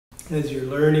as you're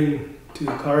learning to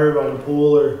carve on a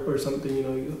pole or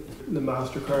something, the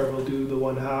master carver will do the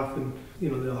one half, and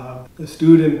they'll have the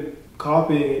student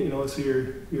copying it, so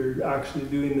you're actually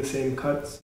doing the same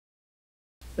cuts.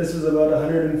 This is about a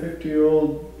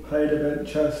 150-year-old Haida bent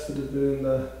chest that has been in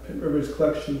the Pitt-Rivers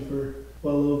collection for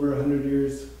well over 100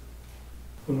 years.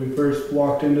 When we first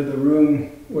walked into the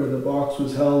room where the box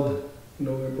was held, we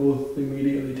were both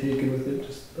immediately taken with it,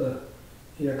 just the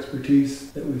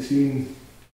expertise that we've seen.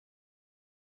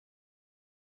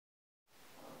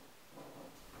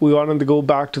 We wanted to go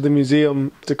back to the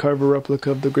museum to carve a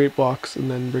replica of the great box and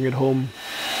then bring it home.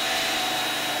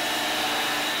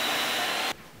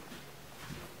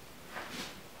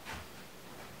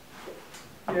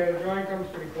 Yeah, the drawing comes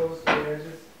pretty close to the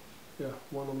edges. Yeah,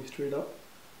 one will be straight up.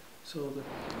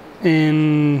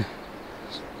 In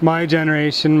my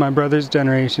generation, my brother's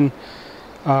generation,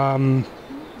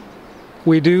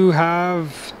 we do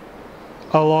have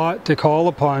a lot to call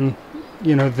upon,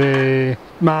 the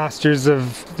masters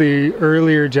of the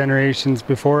earlier generations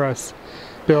before us,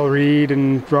 Bill Reed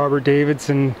and Robert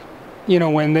Davidson.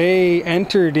 When they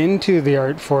entered into the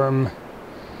art form,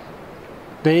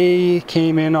 they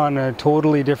came in on a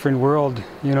totally different world.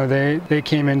 They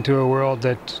came into a world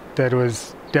that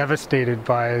was devastated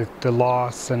by the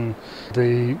loss, and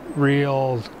the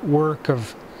real work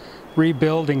of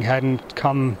rebuilding hadn't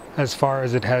come as far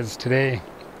as it has today.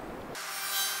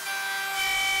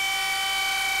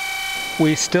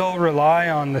 We still rely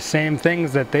on the same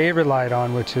things that they relied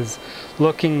on, which is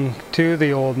looking to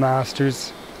the old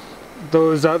masters.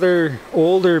 Those other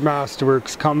older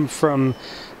masterworks come from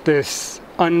this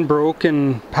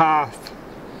unbroken path,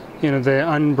 the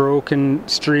unbroken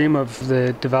stream of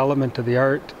the development of the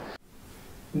art.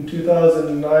 In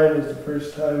 2009 was the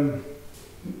first time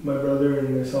my brother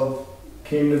and myself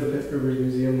came to the Pitt-Rivers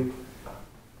Museum.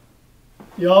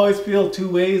 You always feel two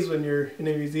ways when you're in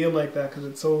a museum like that, because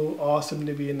it's so awesome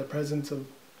to be in the presence of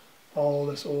all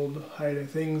this old Haida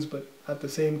things, but at the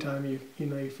same time you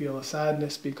feel a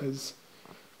sadness because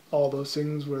all those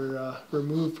things were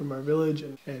removed from our village,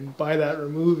 and by that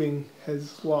removing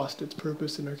has lost its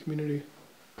purpose in our community.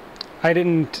 I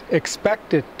didn't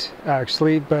expect it,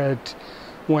 actually, but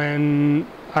when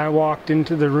I walked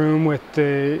into the room with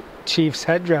the chief's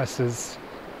headdresses,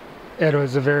 it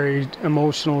was a very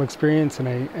emotional experience,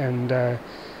 and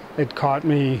it caught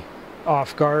me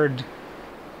off guard.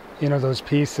 Those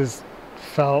pieces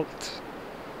felt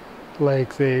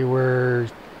like they were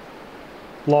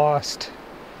lost.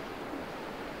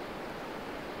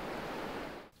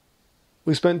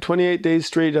 We spent 28 days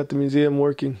straight at the museum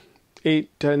working,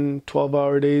 8, 10,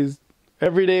 12-hour days.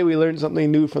 Every day we learned something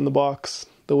new from the box.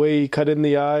 The way he cut in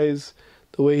the eyes,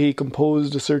 the way he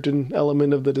composed a certain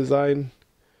element of the design.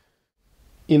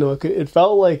 It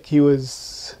felt like he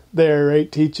was there,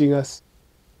 right, teaching us.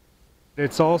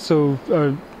 It's also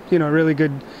a really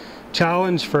good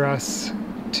challenge for us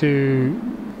to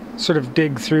sort of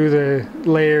dig through the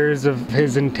layers of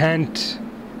his intent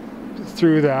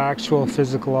through the actual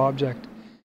physical object.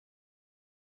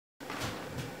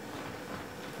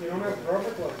 You don't have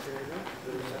rubber gloves here,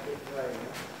 do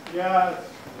you? Yeah,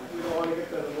 we don't want to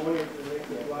get that ammonia to make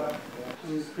it black.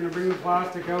 I'm just going to bring the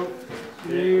plastic out.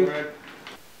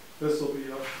 This will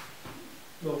be up.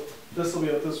 No, this will be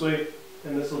up this way,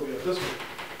 and this will be up this way.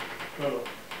 No.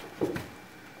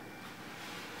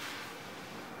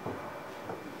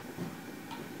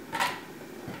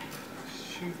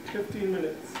 15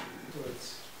 minutes. So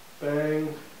it's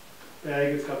bang,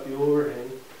 bag, it's got the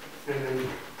overhang, and then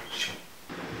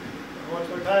how much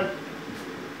more time?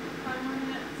 5 more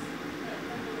minutes.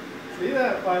 See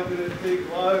that 5-minute big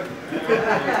vlog?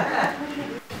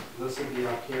 This will be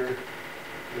up here, and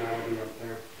that'll be up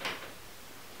there.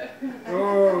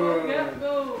 Oh, yeah,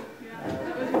 go. Yeah,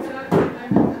 that was exactly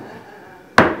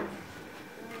there.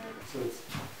 So it's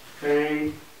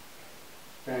bang,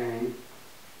 bang,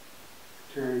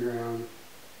 turned around,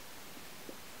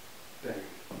 bang.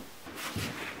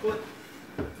 Good.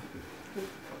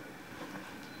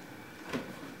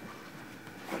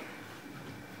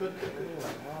 Good.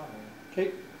 Okay.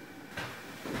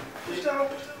 Push down,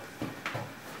 push down.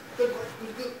 Good,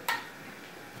 good, good.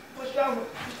 Push down,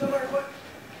 very quick.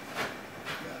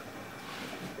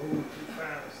 Oh, too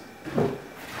fast.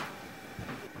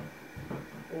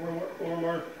 Or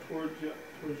more towards Jeff.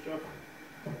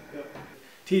 Yep.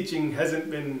 Teaching hasn't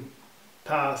been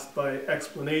passed by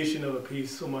explanation of a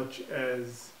piece so much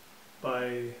as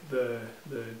by the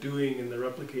doing and the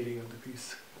replicating of the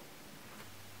piece.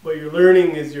 What you're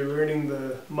learning is you're learning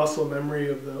the muscle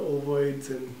memory of the ovoids,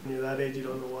 and when you're that age you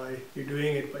don't know why you're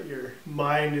doing it, but your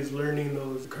mind is learning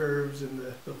those curves and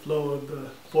the flow of the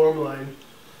form line.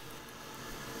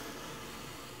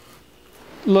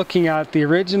 looking at the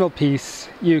original piece,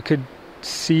 you could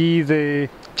see the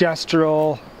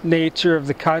gestural nature of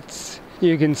the cuts.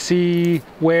 You can see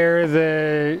where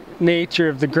the nature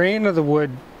of the grain of the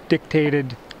wood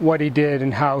dictated what he did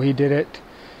and how he did it.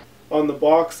 On the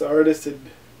box, the artist had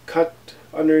cut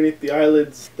underneath the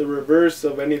eyelids the reverse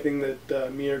of anything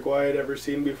that me or Gwaai had ever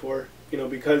seen before. You know,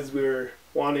 because we were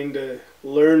wanting to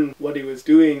learn what he was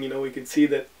doing, you know, we could see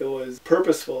that it was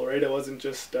purposeful, right? It wasn't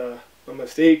just a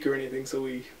mistake or anything, so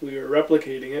we were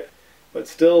replicating it, but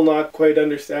still not quite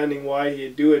understanding why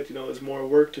he'd do it. You know, it was more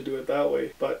work to do it that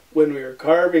way. But when we were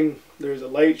carving, there was a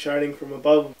light shining from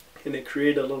above, and it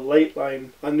created a little light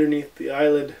line underneath the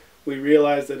eyelid. We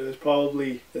realized that it was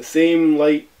probably the same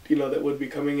light, you know, that would be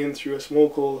coming in through a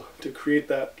smoke hole to create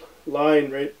that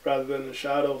line, right, rather than a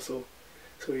shadow. So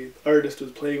the artist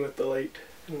was playing with the light.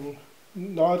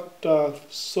 Not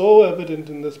so evident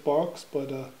in this box,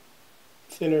 but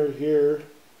thinner here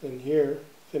than here.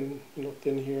 Thin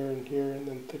here, and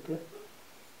then thicker.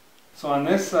 So on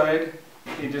this side,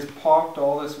 he just popped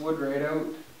all this wood right out.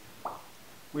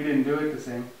 We didn't do it the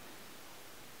same.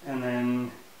 And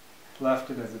then left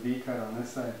it as a V-cut on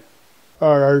this side.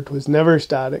 Our art was never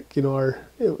static, you know.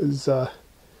 It was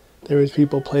there was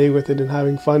people playing with it and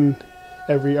having fun.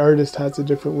 Every artist has a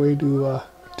different way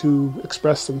to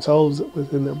express themselves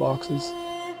within their boxes.